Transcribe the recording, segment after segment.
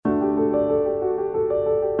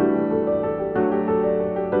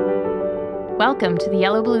Welcome to the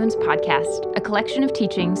Yellow Balloons Podcast, a collection of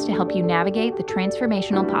teachings to help you navigate the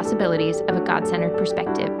transformational possibilities of a God-centered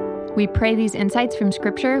perspective. We pray these insights from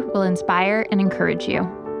Scripture will inspire and encourage you.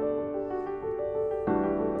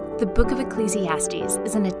 The book of Ecclesiastes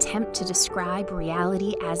is an attempt to describe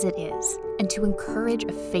reality as it is and to encourage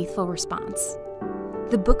a faithful response.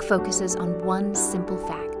 The book focuses on one simple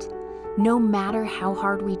fact. No matter how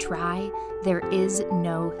hard we try, there is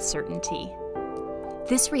no certainty.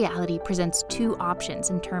 This reality presents two options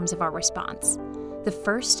in terms of our response. The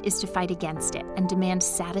first is to fight against it and demand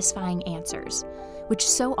satisfying answers, which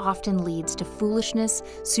so often leads to foolishness,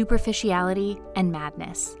 superficiality, and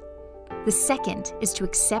madness. The second is to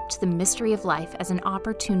accept the mystery of life as an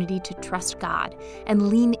opportunity to trust God and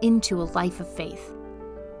lean into a life of faith.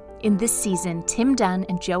 In this season, Tim Dunn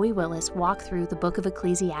and Joey Willis walk through the book of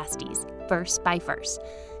Ecclesiastes, verse by verse,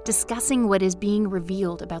 discussing what is being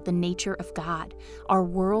revealed about the nature of God, our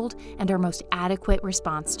world, and our most adequate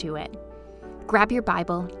response to it. Grab your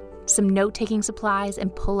Bible, some note-taking supplies,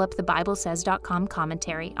 and pull up the BibleSays.com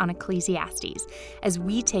commentary on Ecclesiastes as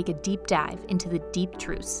we take a deep dive into the deep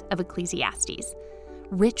truths of Ecclesiastes.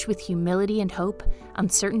 Rich with humility and hope,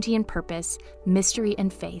 uncertainty and purpose, mystery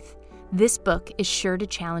and faith, this book is sure to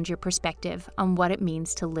challenge your perspective on what it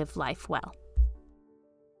means to live life well.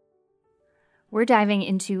 We're diving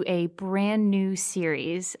into a brand new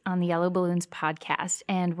series on the Yellow Balloons podcast,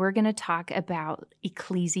 and we're going to talk about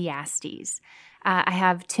Ecclesiastes. I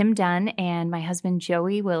have Tim Dunn and my husband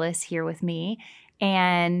Joey Willis here with me,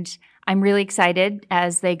 and I'm really excited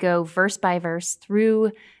as they go verse by verse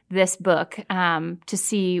through this book to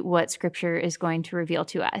see what Scripture is going to reveal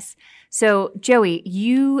to us. So, Joey,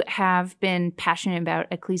 you have been passionate about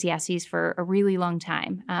Ecclesiastes for a really long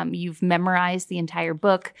time. You've memorized the entire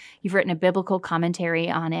book. You've written a biblical commentary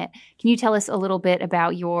on it. Can you tell us a little bit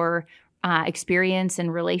about your experience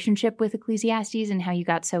and relationship with Ecclesiastes and how you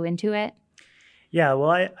got so into it? Yeah, well,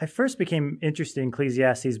 I first became interested in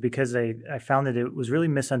Ecclesiastes because I found that it was really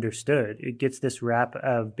misunderstood. It gets this rap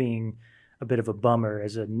of being a bit of a bummer,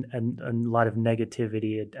 as a lot of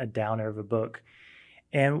negativity, a downer of a book.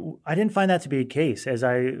 And I didn't find that to be the case. As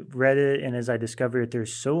I read it and as I discovered it,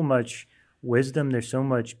 there's so much wisdom, there's so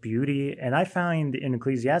much beauty. And I find in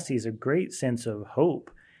Ecclesiastes a great sense of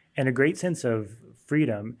hope and a great sense of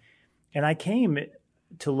freedom. And I came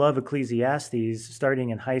to love Ecclesiastes starting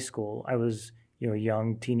in high school. I was a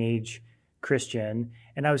young teenage Christian,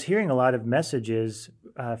 and I was hearing a lot of messages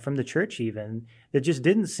from the church even that just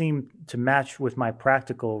didn't seem to match with my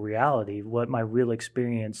practical reality, what my real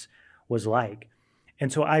experience was like.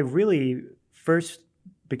 And so I really first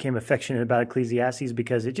became affectionate about Ecclesiastes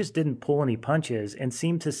because it just didn't pull any punches and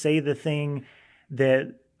seemed to say the thing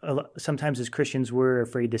that sometimes as Christians we're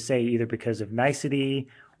afraid to say, either because of nicety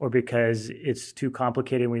or because it's too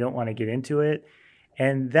complicated and we don't want to get into it.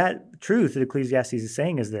 And that truth that Ecclesiastes is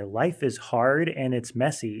saying is that life is hard and it's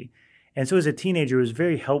messy. And so as a teenager, it was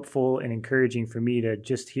very helpful and encouraging for me to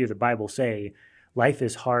just hear the Bible say, life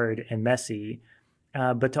is hard and messy,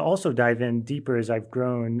 but to also dive in deeper as I've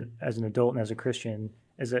grown as an adult and as a Christian,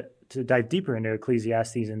 to dive deeper into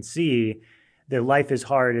Ecclesiastes and see that life is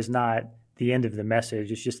hard is not the end of the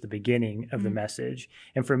message, it's just the beginning of the message.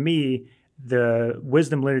 And for me, the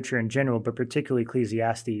wisdom literature in general, but particularly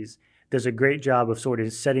Ecclesiastes, does a great job of sort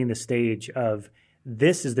of setting the stage of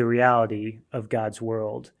this is the reality of God's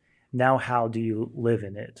world. Now, how do you live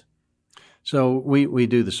in it? So we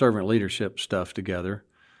do the servant leadership stuff together,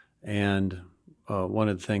 and one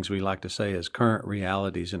of the things we like to say is current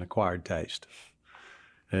realities and acquired taste.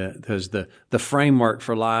 Because the framework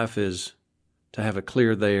for life is to have a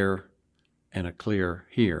clear there and a clear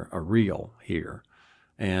here, a real here.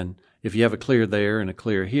 And if you have a clear there and a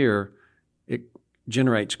clear here, it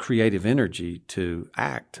generates creative energy to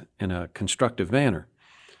act in a constructive manner.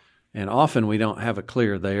 And often we don't have a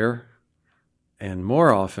clear there, and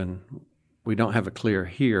more often we don't have a clear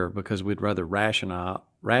here because we'd rather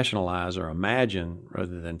rationalize or imagine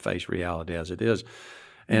rather than face reality as it is.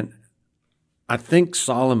 And I think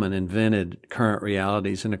Solomon invented current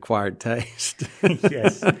realities and acquired taste.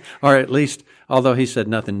 Yes. Or at least, although he said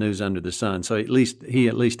nothing new's under the sun, so he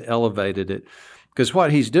at least elevated it. Because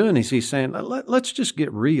what he's doing is he's saying, let's just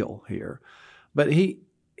get real here. But he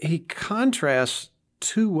contrasts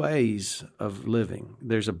two ways of living.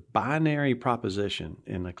 There's a binary proposition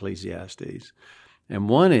in Ecclesiastes. And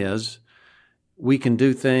one is we can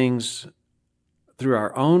do things through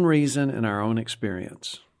our own reason and our own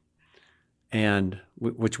experience, and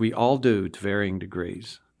which we all do to varying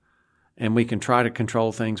degrees. And we can try to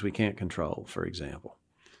control things we can't control, for example.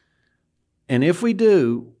 And if we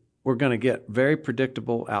do, we're going to get very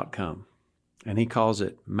predictable outcome. And he calls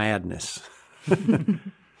it madness.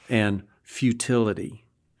 and futility.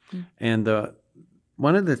 And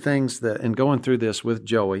one of the things that, in going through this with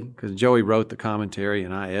Joey, because Joey wrote the commentary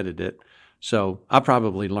and I edited it, so I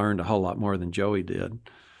probably learned a whole lot more than Joey did.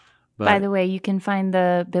 But, by the way, you can find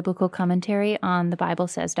the biblical commentary on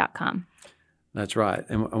thebiblesays.com. That's right.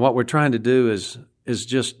 And what we're trying to do is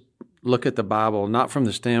just look at the Bible, not from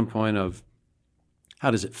the standpoint of how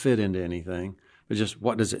does it fit into anything, but just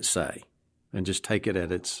what does it say? And just take it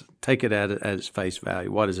at its face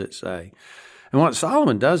value. What does it say? And what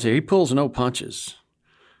Solomon does here, he pulls no punches.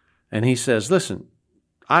 And he says, listen,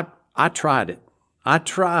 I tried it. I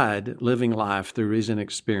tried living life through reason and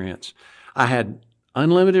experience. I had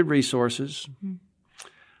unlimited resources. Mm-hmm.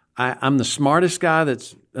 I'm the smartest guy,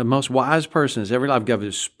 that's the most wise person that's ever lived. I've got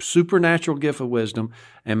this supernatural gift of wisdom.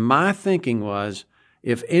 And my thinking was,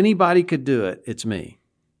 if anybody could do it, it's me.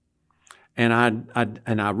 And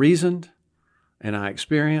I reasoned and I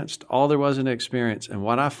experienced all there was to experience. And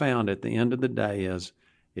what I found at the end of the day is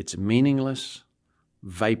it's meaningless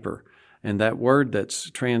vapor. And that word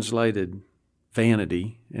that's translated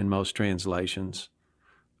vanity in most translations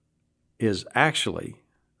is actually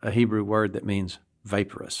a Hebrew word that means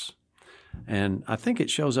vaporous. And I think it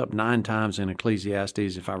shows up 9 times in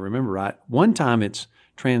Ecclesiastes, if I remember right. One time it's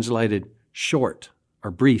translated short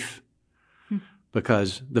or brief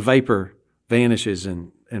because the vapor vanishes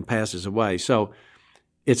and passes away. So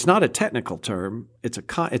it's not a technical term.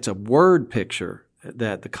 It's a word picture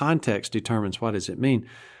that the context determines what does it mean.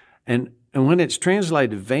 And when it's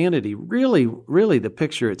translated vanity, really the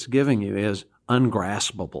picture it's giving you is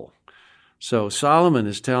ungraspable. So Solomon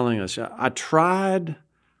is telling us, I tried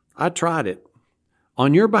it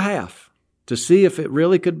on your behalf to see if it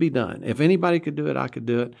really could be done. If anybody could do it, I could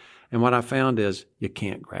do it. And what I found is you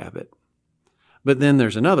can't grab it. But then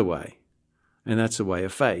there's another way, and that's the way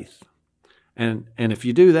of faith. And if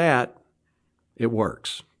you do that, it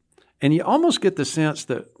works. And you almost get the sense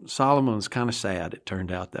that Solomon's kind of sad it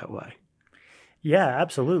turned out that way. Yeah,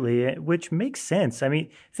 absolutely, which makes sense. I mean,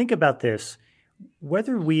 think about this.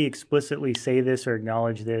 Whether we explicitly say this or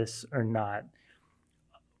acknowledge this or not,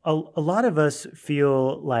 a lot of us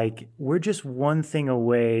feel like we're just one thing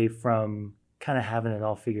away from kind of having it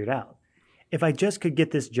all figured out. If I just could get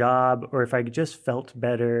this job, or if I just felt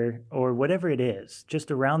better, or whatever it is, just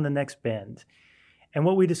around the next bend. And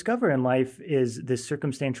what we discover in life is this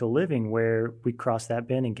circumstantial living where we cross that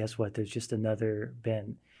bend and guess what? There's just another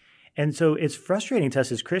bend. And so it's frustrating to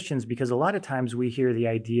us as Christians because a lot of times we hear the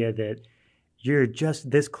idea that you're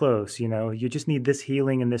just this close, you just need this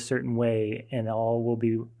healing in this certain way and all will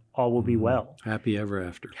be well. Happy ever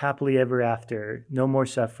after. Happily ever after. No more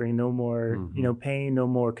suffering, no more, pain, no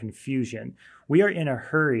more confusion. We are in a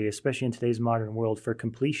hurry, especially in today's modern world, for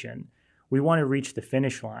completion. We want to reach the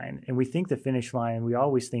finish line, and we think the finish line, we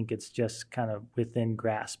always think it's just kind of within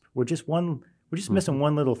grasp. We're just missing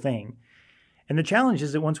one little thing. And the challenge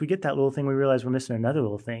is that once we get that little thing, we realize we're missing another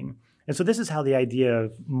little thing. And so this is how the idea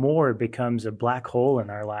of more becomes a black hole in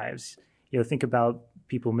our lives. Think about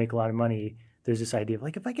people who make a lot of money. There's this idea of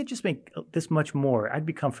like, if I could just make this much more, I'd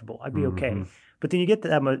be comfortable. I'd be okay. But then you get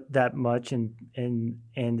to that much and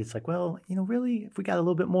it's like, well, really, if we got a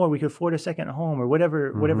little bit more, we could afford a second home or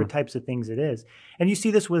whatever types of things it is. And you see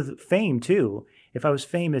this with fame too. If I was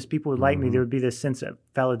famous, people would like me. There would be this sense of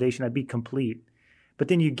validation. I'd be complete. But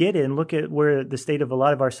then you get it and look at where the state of a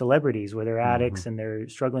lot of our celebrities, where they're addicts and they're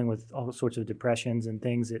struggling with all sorts of depressions and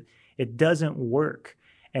things. It doesn't work.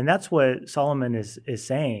 And that's what Solomon is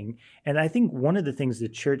saying. And I think one of the things the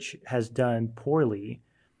church has done poorly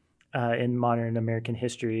in modern American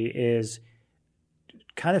history is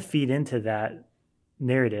kind of feed into that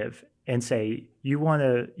narrative and say, you want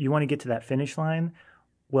to get to that finish line?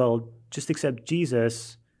 Well, just accept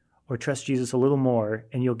Jesus or trust Jesus a little more,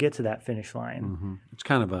 and you'll get to that finish line. It's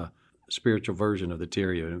kind of a spiritual version of the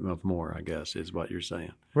theory of more, I guess, is what you're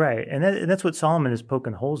saying. Right. And that's what Solomon is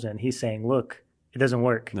poking holes in. He's saying, look, it doesn't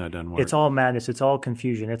work. No, it doesn't work. It's all madness. It's all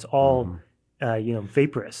confusion. It's all,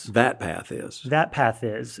 vaporous. That path is.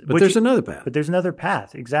 But there's another path. But there's another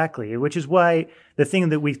path, exactly, which is why the thing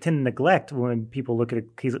that we tend to neglect when people look at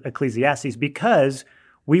Ecclesiastes, because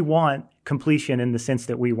we want completion in the sense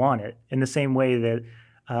that we want it, in the same way that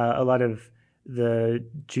a lot of the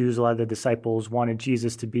Jews, a lot of the disciples wanted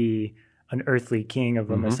Jesus to be an earthly king of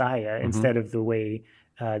a Messiah instead of the way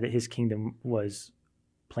that his kingdom was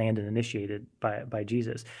planned and initiated by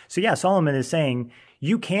Jesus. So yeah, Solomon is saying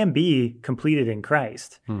you can be completed in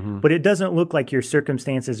Christ, but it doesn't look like your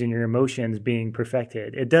circumstances and your emotions being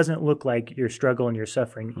perfected. It doesn't look like your struggle and your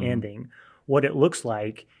suffering ending. What it looks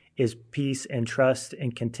like is peace and trust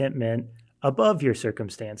and contentment above your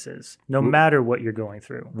circumstances, no matter what you're going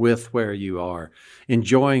through. With where you are,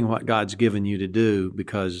 enjoying what God's given you to do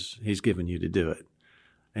because He's given you to do it.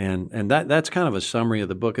 And that's kind of a summary of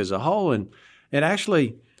the book as a whole. And it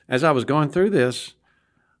actually, as I was going through this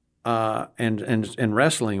and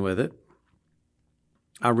wrestling with it,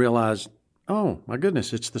 I realized, oh, my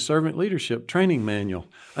goodness, it's the Servant Leadership Training Manual.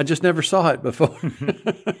 I just never saw it before.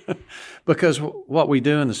 Because what we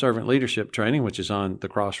do in the Servant Leadership Training, which is on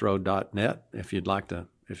thecrossroad.net, if you'd like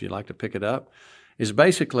to pick it up, is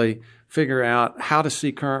basically figure out how to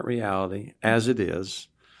see current reality as it is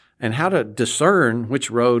and how to discern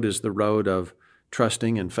which road is the road of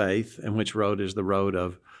trusting and faith and which road is the road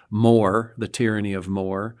of more, the tyranny of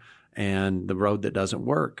more, and the road that doesn't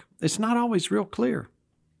work. It's not always real clear.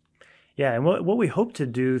 Yeah, and what we hope to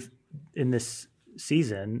do in this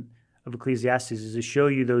season of Ecclesiastes is to show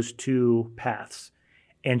you those two paths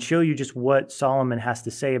and show you just what Solomon has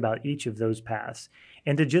to say about each of those paths,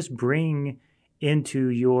 and to just bring into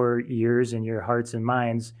your ears and your hearts and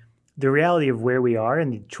minds the reality of where we are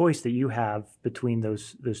and the choice that you have between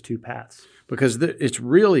those two paths. Because it's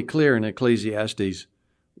really clear in Ecclesiastes,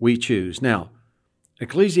 we choose. Now,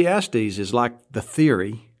 Ecclesiastes is like the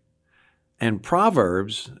theory, and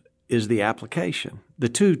Proverbs is the application. The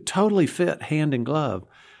two totally fit hand in glove,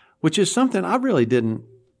 which is something I really didn't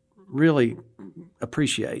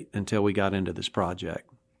appreciate until we got into this project.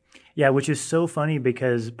 Yeah, which is so funny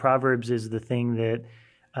because Proverbs is the thing that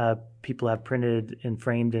people have printed and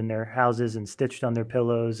framed in their houses and stitched on their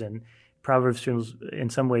pillows, and Proverbs feels in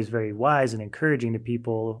some ways very wise and encouraging to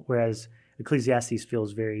people, whereas Ecclesiastes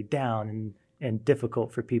feels very down and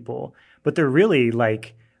difficult for people. But they're really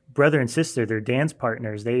like brother and sister, they're dance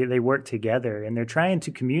partners. They work together, and they're trying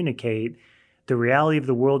to communicate the reality of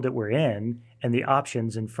the world that we're in and the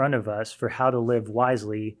options in front of us for how to live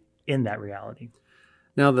wisely in that reality.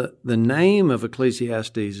 Now, the name of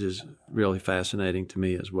Ecclesiastes is really fascinating to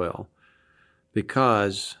me as well,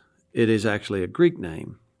 because it is actually a Greek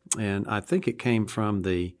name, and I think it came from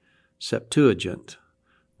the Septuagint,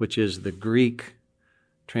 which is the Greek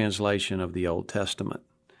translation of the Old Testament.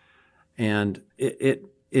 And it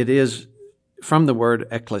is from the word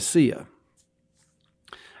ecclesia.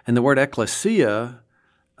 And the word ecclesia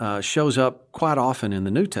shows up quite often in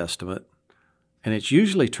the New Testament, and it's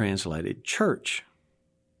usually translated church.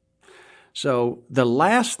 So the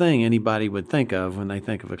last thing anybody would think of when they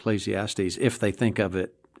think of Ecclesiastes, if they think of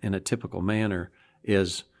it in a typical manner,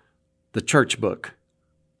 is the church book.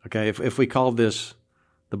 Okay, if we called this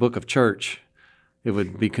the book of church, it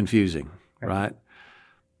would be confusing, right?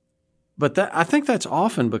 But I think that's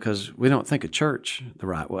often because we don't think of church the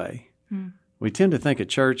right way. We tend to think of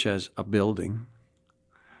church as a building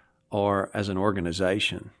or as an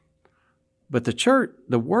organization. But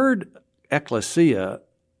the word ecclesia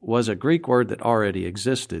was a Greek word that already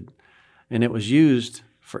existed, and it was used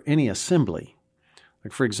for any assembly.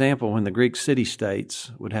 Like, for example, when the Greek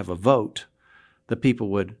city-states would have a vote, the people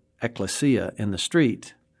would ecclesia in the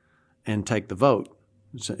street and take the vote.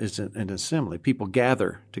 It's an assembly. People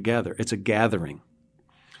gather together. It's a gathering.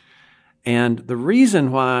 And the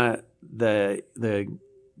reason why the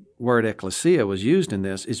word ecclesia was used in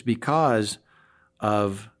this is because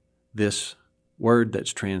of this word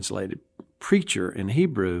that's translated preacher in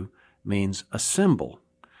Hebrew means assemble,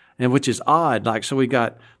 and which is odd. Like, so we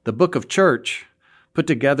got the book of church put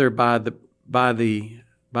together by the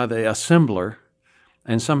assembler,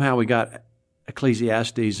 and somehow we got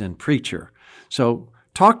Ecclesiastes and preacher. So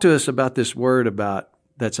talk to us about this word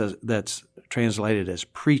that's translated as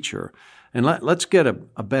preacher, and let's get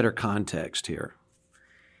a better context here.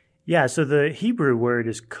 Yeah, so the Hebrew word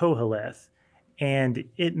is koheleth, and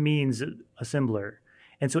it means assembler.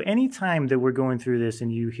 And so anytime that we're going through this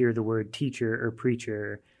and you hear the word teacher or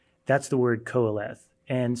preacher, that's the word koheleth.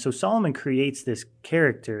 And so Solomon creates this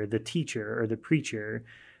character, the teacher or the preacher,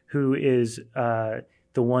 who is the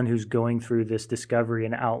one who's going through this discovery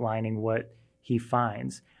and outlining what he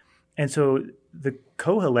finds. And so the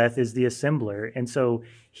koheleth is the assembler. And so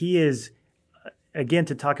he is, again,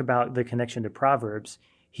 to talk about the connection to Proverbs,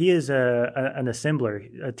 he is an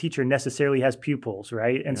assembler. A teacher necessarily has pupils,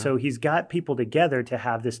 right? And so he's got people together to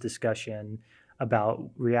have this discussion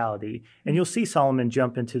about reality. And you'll see Solomon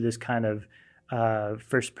jump into this kind of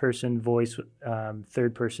first-person voice,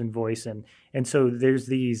 third-person voice. And so there's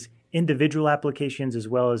these individual applications as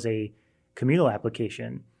well as a communal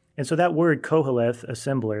application. And so that word koheleth,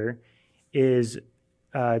 assembler, is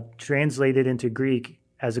translated into Greek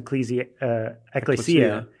as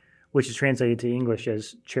ecclesia, which is translated to English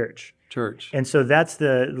as church. Church. And so that's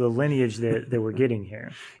the lineage that we're getting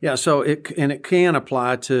here. Yeah, so it can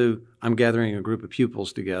apply to, I'm gathering a group of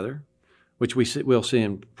pupils together, which we'll see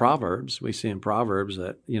in Proverbs. We see in Proverbs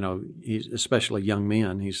that, he's, especially young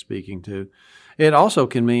men he's speaking to. It also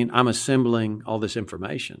can mean I'm assembling all this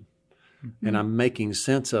information and I'm making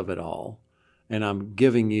sense of it all, and I'm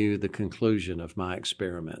giving you the conclusion of my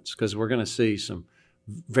experiments, because we're going to see some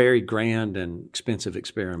very grand and expensive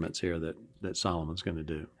experiments here that Solomon's going to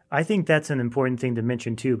do. I think that's an important thing to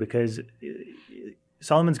mention too, because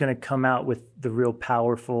Solomon's going to come out with the real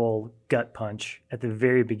powerful gut punch at the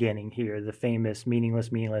very beginning here, the famous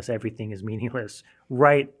meaningless, everything is meaningless.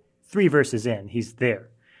 Right 3 verses in, he's there.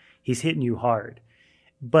 He's hitting you hard.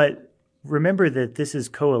 But remember that this is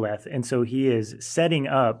Qoheleth, and so he is setting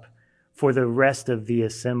up for the rest of the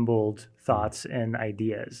assembled thoughts and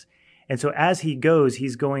ideas. And so as he goes,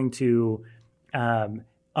 he's going to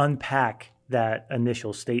unpack that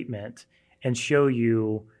initial statement and show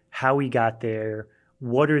you how he got there,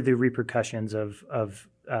 what are the repercussions of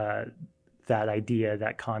that idea,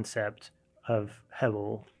 that concept of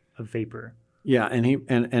Hebel, of vapor. Yeah,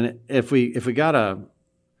 and if we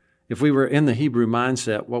were in the Hebrew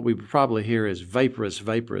mindset, what we would probably hear is vaporous.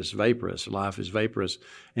 Life is vaporous.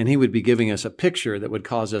 And he would be giving us a picture that would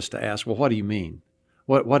cause us to ask, well, what do you mean?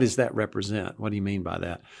 What does that represent? What do you mean by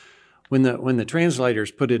that? When the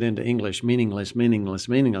translators put it into English, meaningless,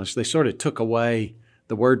 they sort of took away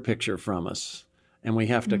the word picture from us. And we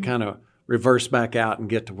have to kind of reverse back out and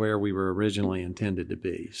get to where we were originally intended to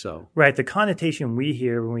be. So right. The connotation we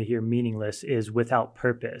hear when we hear meaningless is without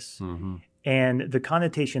purpose. Mm-hmm. And the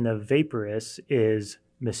connotation of vaporous is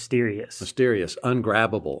mysterious,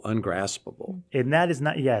 ungrabbable, ungraspable. And that is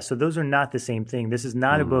not, so those are not the same thing. This is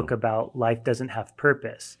not a book about life doesn't have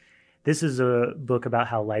purpose. This is a book about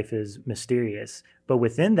how life is mysterious. But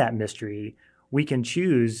within that mystery, we can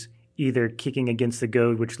choose either kicking against the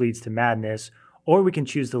goad, which leads to madness, or we can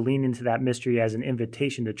choose to lean into that mystery as an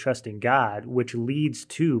invitation to trust in God, which leads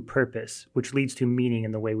to purpose, which leads to meaning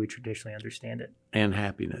in the way we traditionally understand it. And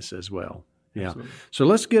happiness as well. Yeah. Absolutely. So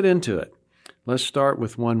let's get into it. Let's start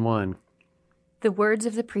with 1:1. The words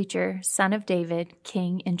of the preacher, son of David,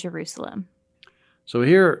 king in Jerusalem. So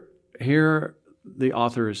here the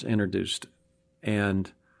author is introduced,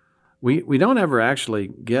 and we don't ever actually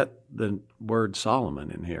get the word Solomon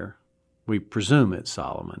in here. We presume it's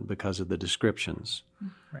Solomon because of the descriptions.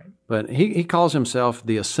 Right. But he calls himself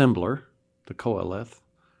the assembler, the Qoheleth,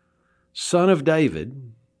 son of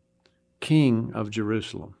David, king of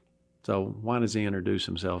Jerusalem. So why does he introduce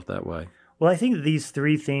himself that way? Well, I think these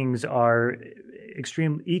 3 things are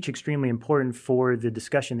each extremely important for the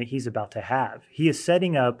discussion that he's about to have. He is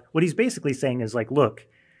setting up, what he's basically saying is like, look,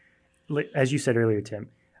 as you said earlier, Tim,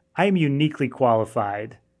 I am uniquely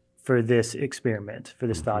qualified for this experiment, for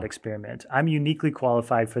this thought experiment. I'm uniquely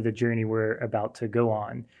qualified for the journey we're about to go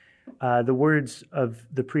on. The words of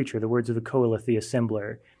the preacher, the words of the Qoheleth, the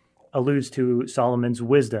assembler, alludes to Solomon's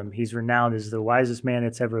wisdom. He's renowned as the wisest man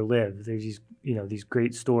that's ever lived. There's these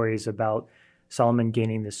great stories about Solomon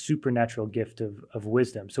gaining this supernatural gift of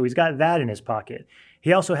wisdom. So he's got that in his pocket.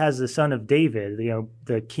 He also has the son of David,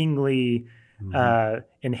 the kingly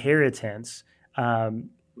inheritance,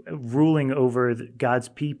 ruling over God's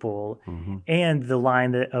people, and the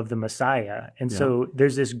line of the Messiah. And so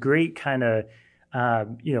there's this great kind of,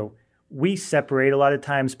 we separate a lot of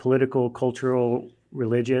times political, cultural,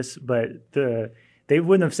 religious, but they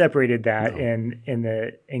wouldn't have separated that in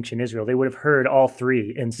the ancient Israel. They would have heard all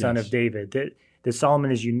 3 in Son of David. That Solomon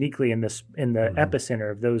is uniquely in the epicenter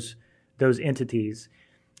of those entities.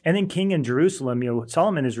 And then king in Jerusalem,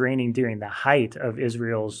 Solomon is reigning during the height of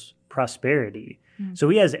Israel's prosperity. So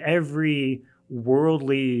he has every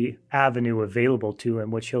worldly avenue available to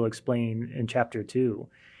him, which he'll explain in chapter 2.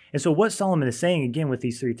 And so what Solomon is saying, again, with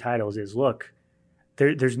these 3 titles is, look, there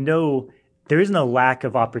isn't a lack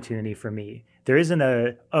of opportunity for me. There isn't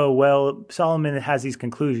Solomon has these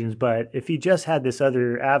conclusions, but if he just had this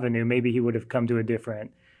other avenue, maybe he would have come to a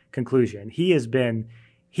different conclusion. He's been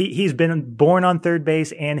born on third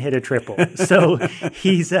base and hit a triple. So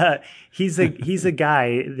he's a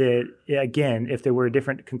guy that, again, if there were a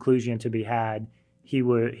different conclusion to be had, he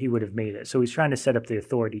would have made it. So he's trying to set up the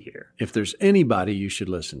authority here. If there's anybody you should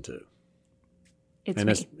listen to, It's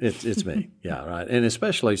me. It's me. Yeah, right. And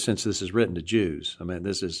especially since this is written to Jews. I mean,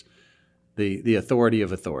 this is the authority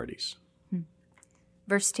of authorities.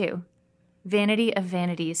 Verse 2. Vanity of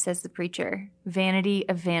vanities, says the preacher. Vanity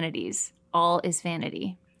of vanities. All is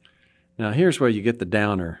vanity. Now, here's where you get the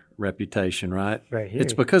downer reputation, right? Right here.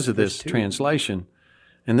 It's because of this translation.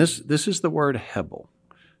 And this is the word Hebel,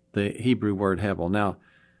 the Hebrew word Hebel. Now,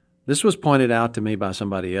 this was pointed out to me by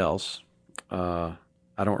somebody else. I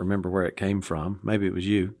don't remember where it came from. Maybe it was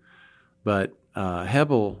you. But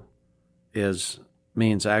Hebel is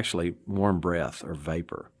means actually warm breath or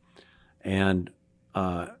vapor. And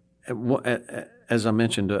as I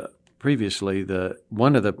mentioned previously,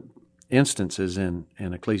 one of the instances in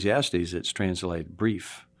Ecclesiastes, it's translated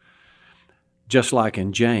brief. Just like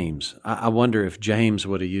in James, I wonder if James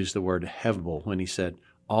would have used the word hevel when he said,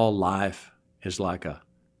 all life is like a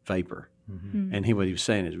vapor. Mm-hmm. And what he was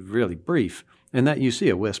saying is really brief. And that you see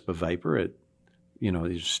a wisp of vapor,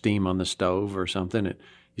 there's steam on the stove or something.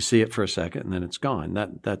 You see it for a second and then it's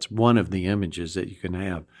gone. That's one of the images that you can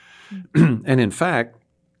have. Mm-hmm. And in fact,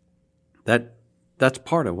 that's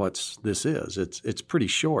part of what this is. It's pretty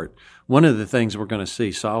short. One of the things we're going to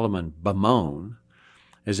see Solomon bemoan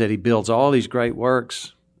is that he builds all these great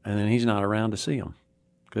works and then he's not around to see them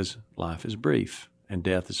because life is brief and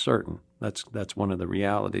death is certain. That's one of the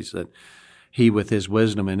realities that he, with his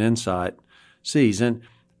wisdom and insight, sees. And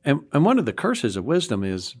one of the curses of wisdom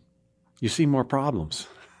is you see more problems.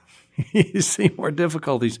 You see more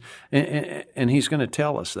difficulties. And he's going to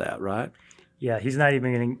tell us that, right? Yeah, he's not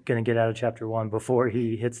even going to get out of chapter 1 before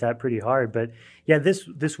he hits that pretty hard. But yeah,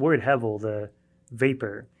 this word hevel, the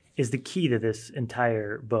vapor, is the key to this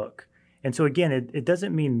entire book. And so again, it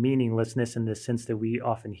doesn't mean meaninglessness in the sense that we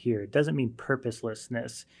often hear. It doesn't mean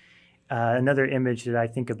purposelessness. Another image that I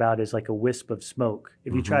think about is like a wisp of smoke.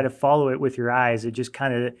 If you try to follow it with your eyes, it just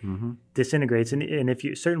kind of disintegrates. And if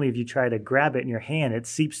you try to grab it in your hand, it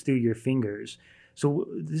seeps through your fingers. So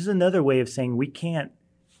this is another way of saying we can't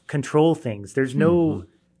control things. There's no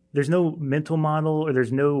mental model or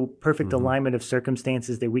there's no perfect alignment of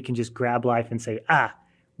circumstances that we can just grab life and say,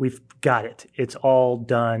 we've got it. It's all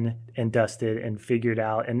done and dusted and figured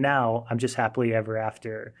out. And now I'm just happily ever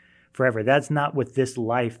after forever. That's not what this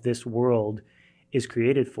life, this world is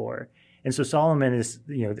created for. And so Solomon is,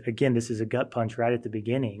 again, this is a gut punch right at the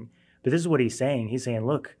beginning, but this is what he's saying. He's saying,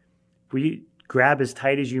 look, we grab as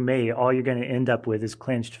tight as you may, all you're going to end up with is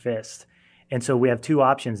clenched fist. And so we have two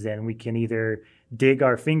options then. We can either dig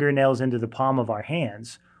our fingernails into the palm of our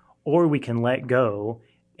hands, or we can let go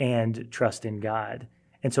and trust in God.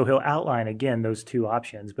 And so he'll outline, again, those two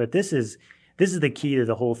options. But this is the key to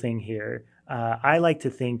the whole thing here. I like to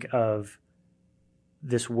think of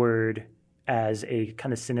this word as a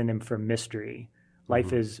kind of synonym for mystery.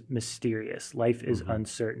 Life is mysterious. Life is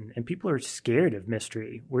uncertain. And people are scared of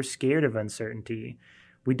mystery. We're scared of uncertainty.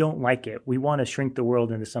 We don't like it. We want to shrink the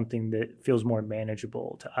world into something that feels more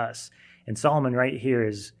manageable to us. And Solomon right here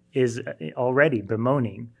is already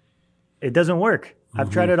bemoaning. It doesn't work.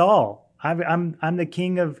 I've tried it all. I'm the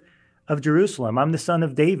king of Jerusalem. I'm the son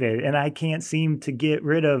of David, and I can't seem to get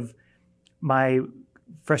rid of my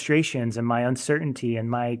frustrations and my uncertainty and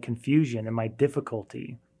my confusion and my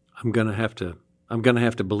difficulty. I'm going to have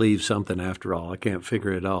to believe something after all. I can't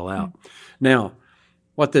figure it all out. Now,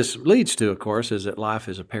 what this leads to, of course, is that life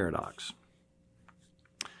is a paradox.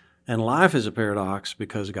 And life is a paradox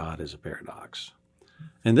because God is a paradox.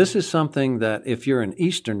 And this is something that if you're an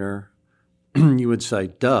Easterner, you would say,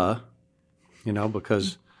 duh,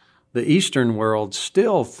 because the Eastern world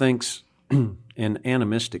still thinks in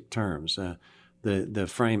animistic terms.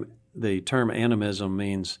 The term animism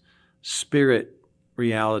means spirit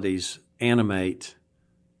realities animate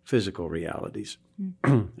physical realities.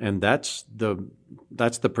 And that's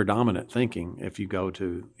the predominant thinking if you go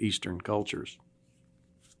to Eastern cultures.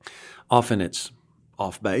 Often it's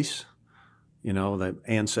off base. The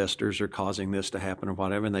ancestors are causing this to happen or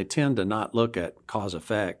whatever, and they tend to not look at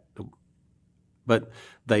cause-effect, but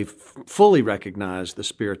they fully recognize the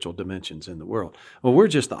spiritual dimensions in the world. Well, we're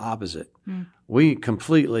just the opposite. We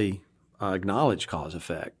completely acknowledge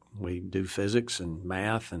cause-effect. We do physics and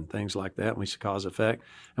math and things like that, and we see cause-effect.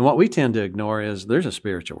 And what we tend to ignore is there's a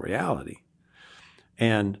spiritual reality.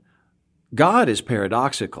 And God is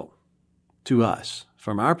paradoxical to us.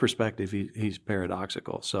 From our perspective, he's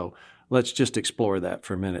paradoxical. So let's just explore that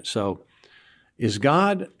for a minute. So is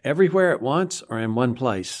God everywhere at once or in one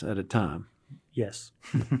place at a time? Yes.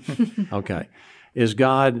 Okay. Is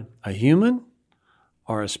God a human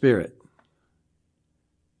or a spirit?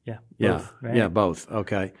 Yeah. Both, right? Yeah, both.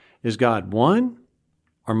 Okay. Is God one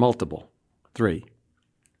or multiple? Three.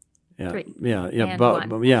 Yeah. Three. Yeah. And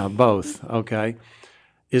one. Yeah, both. Okay.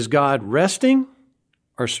 Is God resting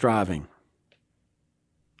or striving?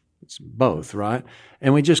 It's both, right?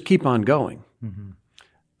 And we just keep on going.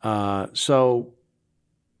 So,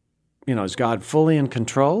 is God fully in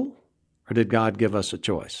control or did God give us a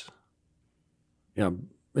choice?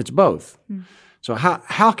 It's both. So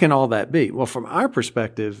how can all that be? Well, from our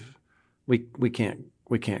perspective, we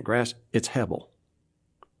can't grasp. It's hevel.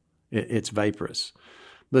 It's vaporous.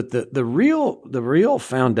 But the real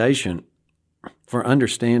foundation for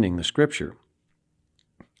understanding the Scripture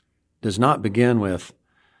does not begin with,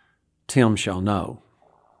 Tim shall know.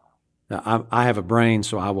 Now, I have a brain,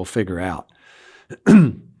 so I will figure out.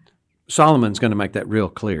 Solomon's going to make that real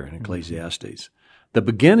clear in Ecclesiastes. The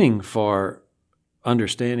beginning for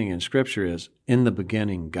understanding in Scripture is, in the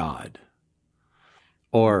beginning, God.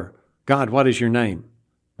 Or, God, what is your name?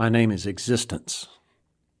 My name is existence.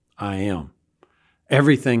 I am.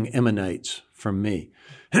 Everything emanates from me.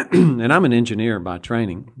 And I'm an engineer by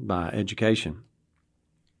training, by education.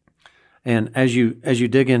 And as you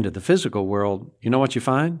dig into the physical world, you know what you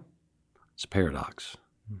find? It's a paradox.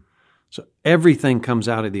 So everything comes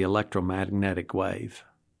out of the electromagnetic wave.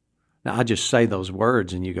 Now, I just say those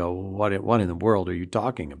words and you go, what in the world are you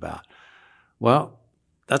talking about? Well,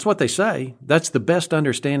 that's what they say. That's the best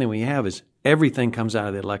understanding we have, is everything comes out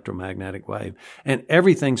of the electromagnetic wave. And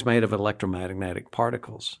everything's made of electromagnetic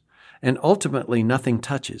particles. And ultimately, nothing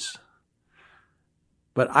touches.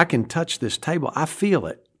 But I can touch this table. I feel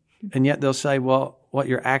it. And yet they'll say, well, what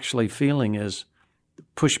you're actually feeling is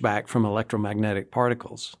pushback from electromagnetic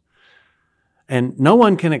particles. And no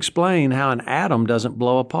one can explain how an atom doesn't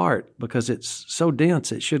blow apart, because it's so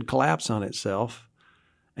dense it should collapse on itself.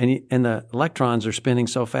 And the electrons are spinning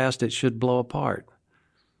so fast it should blow apart.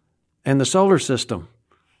 And the solar system,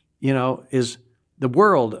 is the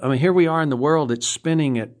world. I mean, here we are in the world. It's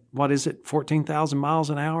spinning at, 14,000 miles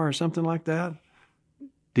an hour or something like that?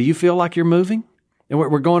 Do you feel like you're moving? And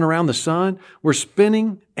we're going around the sun. We're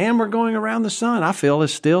spinning and we're going around the sun. I feel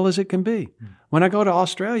as still as it can be. When I go to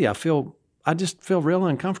Australia, I just feel real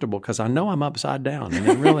uncomfortable because I know I'm upside down, and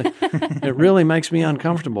it really makes me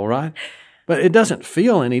uncomfortable, right? But it doesn't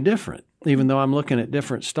feel any different, even though I'm looking at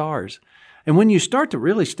different stars. And when you start to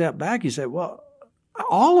really step back, you say, well,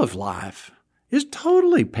 all of life is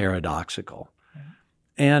totally paradoxical.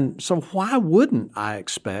 And so why wouldn't I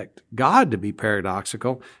expect God to be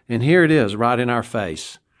paradoxical? And here it is, right in our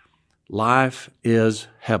face. Life is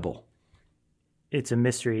Hebel. It's a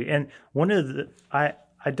mystery. And one of the,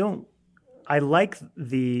 I like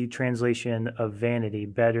the translation of vanity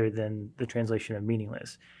better than the translation of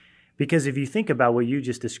meaningless. Because if you think about what you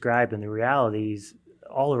just described and the realities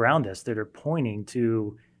all around us that are pointing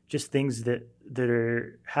to just things that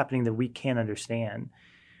are happening that we can't understand,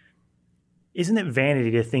 isn't it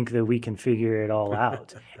vanity to think that we can figure it all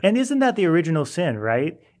out? And isn't that the original sin,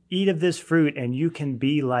 right? Eat of this fruit and you can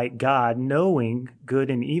be like God, knowing good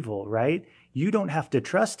and evil, right? You don't have to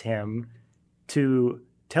trust him to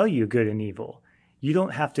tell you good and evil. You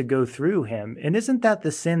don't have to go through him. And isn't that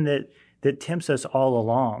the sin that tempts us all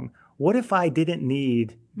along? What if I didn't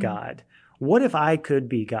need God? What if I could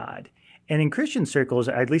be God? And in Christian circles,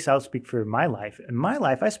 at least I'll speak for my life. In my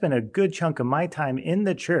life, I spent a good chunk of my time in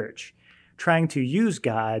the church trying to use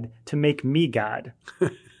God to make me God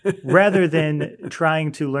rather than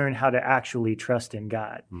trying to learn how to actually trust in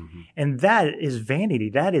God. Mm-hmm. And that is vanity.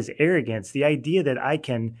 That is arrogance. The idea that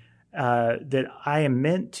that I am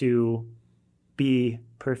meant to be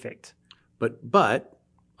perfect. But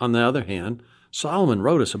on the other hand, Solomon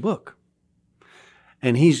wrote us a book,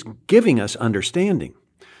 and he's giving us understanding.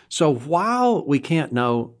 So while we can't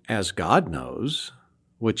know as God knows,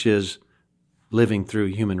 which is living through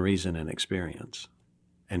human reason and experience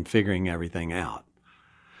and figuring everything out,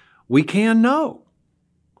 we can know.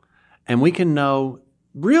 And we can know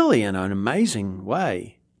really in an amazing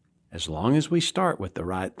way, as long as we start with the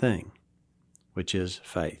right thing, which is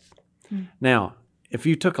faith. Now, if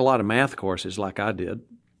you took a lot of math courses like I did,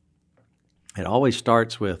 it always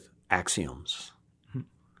starts with axioms.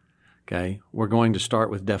 Okay? We're going to start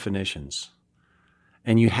with definitions.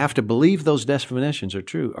 And you have to believe those definitions are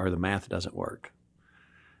true or the math doesn't work.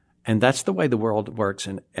 And that's the way the world works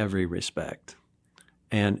in every respect.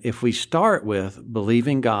 And if we start with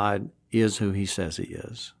believing God is who he says he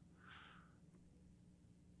is,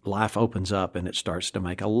 life opens up and it starts to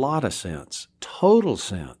make a lot of sense, total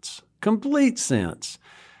sense, complete sense.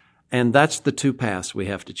 And that's the two paths we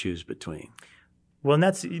have to choose between. Well,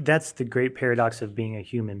 and that's the great paradox of being a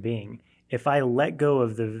human being. If I let go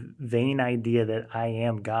of the vain idea that I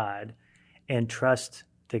am God and trust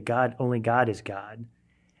that only God is God,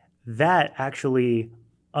 that actually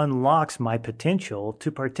unlocks my potential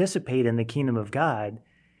to participate in the kingdom of God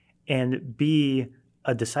and be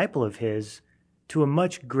a disciple of his to a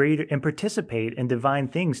much greater, and participate in divine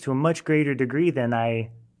things to a much greater degree than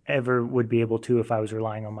I ever would be able to if I was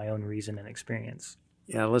relying on my own reason and experience.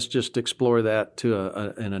 Yeah, let's just explore that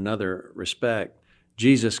in another respect.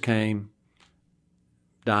 Jesus came,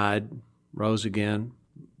 died, rose again.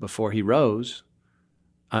 Before he rose,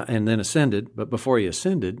 and then ascended, but before he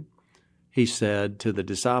ascended, he said to the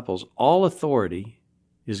disciples, all authority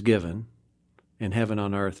is given in heaven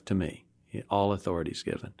on earth to me. All authority is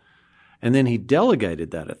given. And then he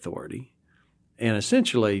delegated that authority and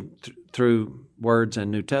essentially through words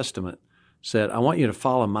and New Testament said, I want you to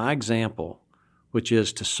follow my example, which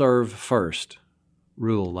is to serve first,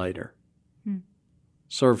 rule later.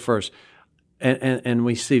 Serve first. And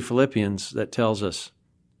we see Philippians that tells us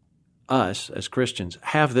as Christians,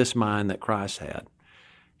 have this mind that Christ had.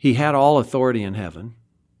 He had all authority in heaven.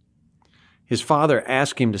 His Father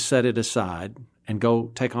asked him to set it aside and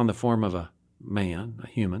go take on the form of a man, a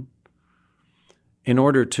human, in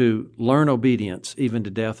order to learn obedience even to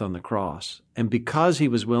death on the cross. And because he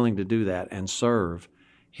was willing to do that and serve,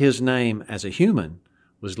 his name as a human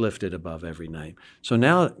was lifted above every name. So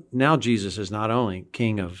now Jesus is not only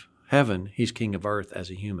King of heaven, he's King of earth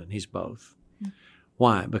as a human. He's both.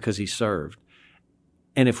 Why? Because he served.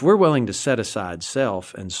 And if we're willing to set aside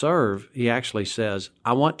self and serve, he actually says,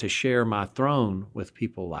 I want to share my throne with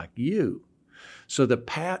people like you. So the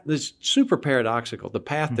path, this super paradoxical, the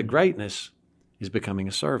path to greatness is becoming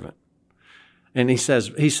a servant. And he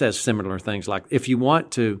says similar things like, if you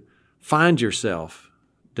want to find yourself,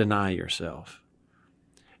 deny yourself.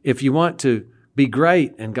 If you want to be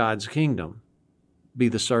great in God's kingdom, be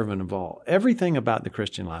the servant of all. Everything about the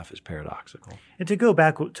Christian life is paradoxical. And to go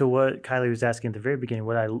back to what Kylie was asking at the very beginning,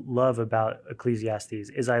 what I love about Ecclesiastes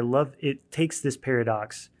is it takes this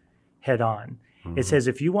paradox head on. It says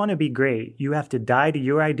if you want to be great, you have to die to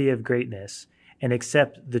your idea of greatness and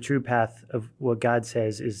accept the true path of what God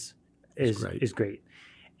says is great.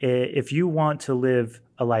 If you want to live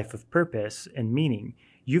a life of purpose and meaning,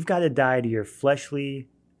 you've got to die to your fleshly,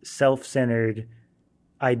 self-centered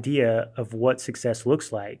idea of what success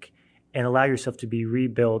looks like and allow yourself to be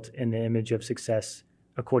rebuilt in the image of success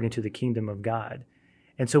according to the kingdom of God.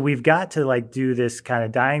 And so we've got to do this kind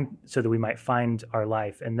of dying so that we might find our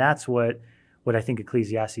life. And that's what I think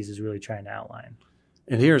Ecclesiastes is really trying to outline.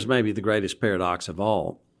 And here's maybe the greatest paradox of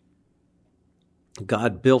all.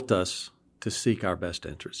 God built us to seek our best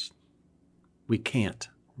interests. We can't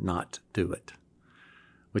not do it,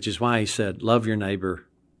 which is why he said, love your neighbor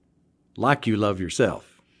like you love yourself.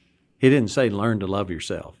 He didn't say learn to love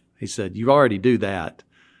yourself. He said, you already do that.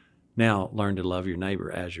 Now learn to love your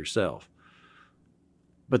neighbor as yourself.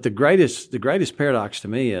 But the greatest paradox to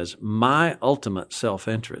me is my ultimate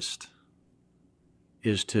self-interest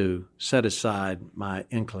is to set aside my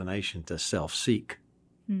inclination to self-seek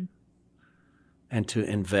and to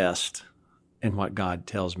invest in what God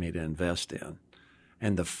tells me to invest in.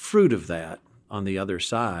 And the fruit of that on the other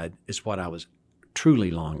side is what I was truly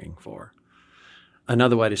longing for.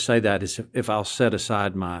 Another way to say that is if I'll set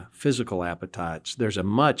aside my physical appetites, there's a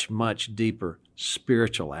much, much deeper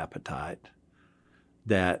spiritual appetite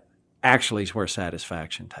that actually is where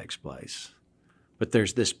satisfaction takes place. But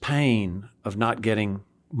there's this pain of not getting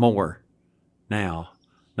more now,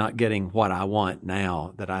 not getting what I want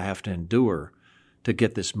now that I have to endure to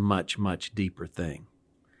get this much, much deeper thing.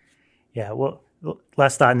 Yeah, well,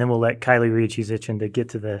 last thought, and then we'll let Kylie read. She's itching to get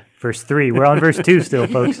to the verse 3. We're on verse 2 still,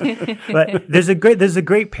 folks. But there's a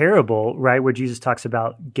great parable, right, where Jesus talks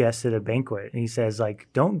about guests at a banquet. And he says,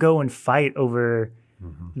 don't go and fight over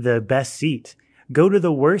the best seat. Go to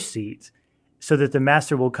the worst seat so that the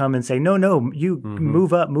master will come and say, no, you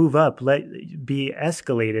move up, be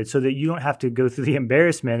escalated so that you don't have to go through the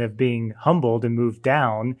embarrassment of being humbled and moved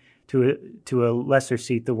down to a lesser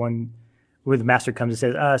seat, the one where the master comes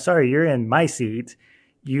and says, sorry, you're in my seat.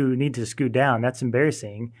 You need to scoot down. That's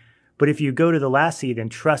embarrassing. But if you go to the last seat and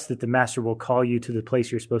trust that the master will call you to the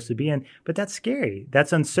place you're supposed to be in, but that's scary.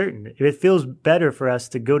 That's uncertain. It feels better for us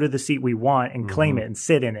to go to the seat we want and claim it and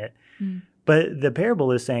sit in it. But the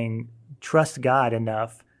parable is saying, trust God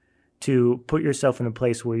enough to put yourself in a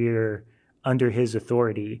place where you're under his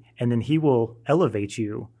authority, and then he will elevate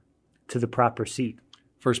you to the proper seat.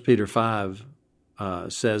 1 Peter 5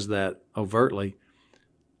 says that overtly.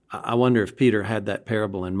 I wonder if Peter had that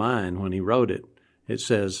parable in mind when he wrote it. It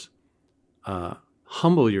says,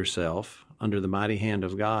 humble yourself under the mighty hand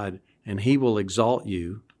of God, and he will exalt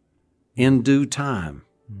you in due time.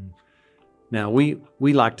 Now, we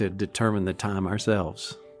like to determine the time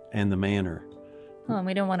ourselves and the manner. Well, and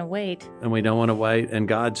we don't want to wait. And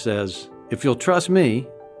God says, if you'll trust me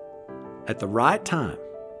at the right time,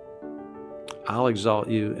 I'll exalt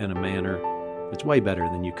you in a manner that's way better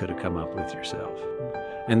than you could have come up with yourself.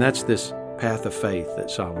 And that's this path of faith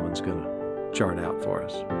that Solomon's going to chart out for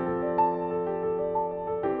us.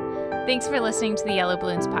 Thanks for listening to the Yellow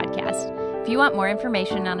Balloons podcast. If you want more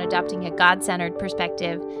information on adopting a God-centered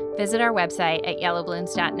perspective, visit our website at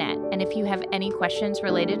yellowballoons.net. And if you have any questions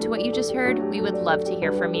related to what you just heard, we would love to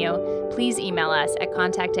hear from you. Please email us at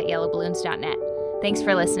contact@yellowballoons.net. Thanks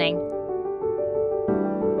for listening.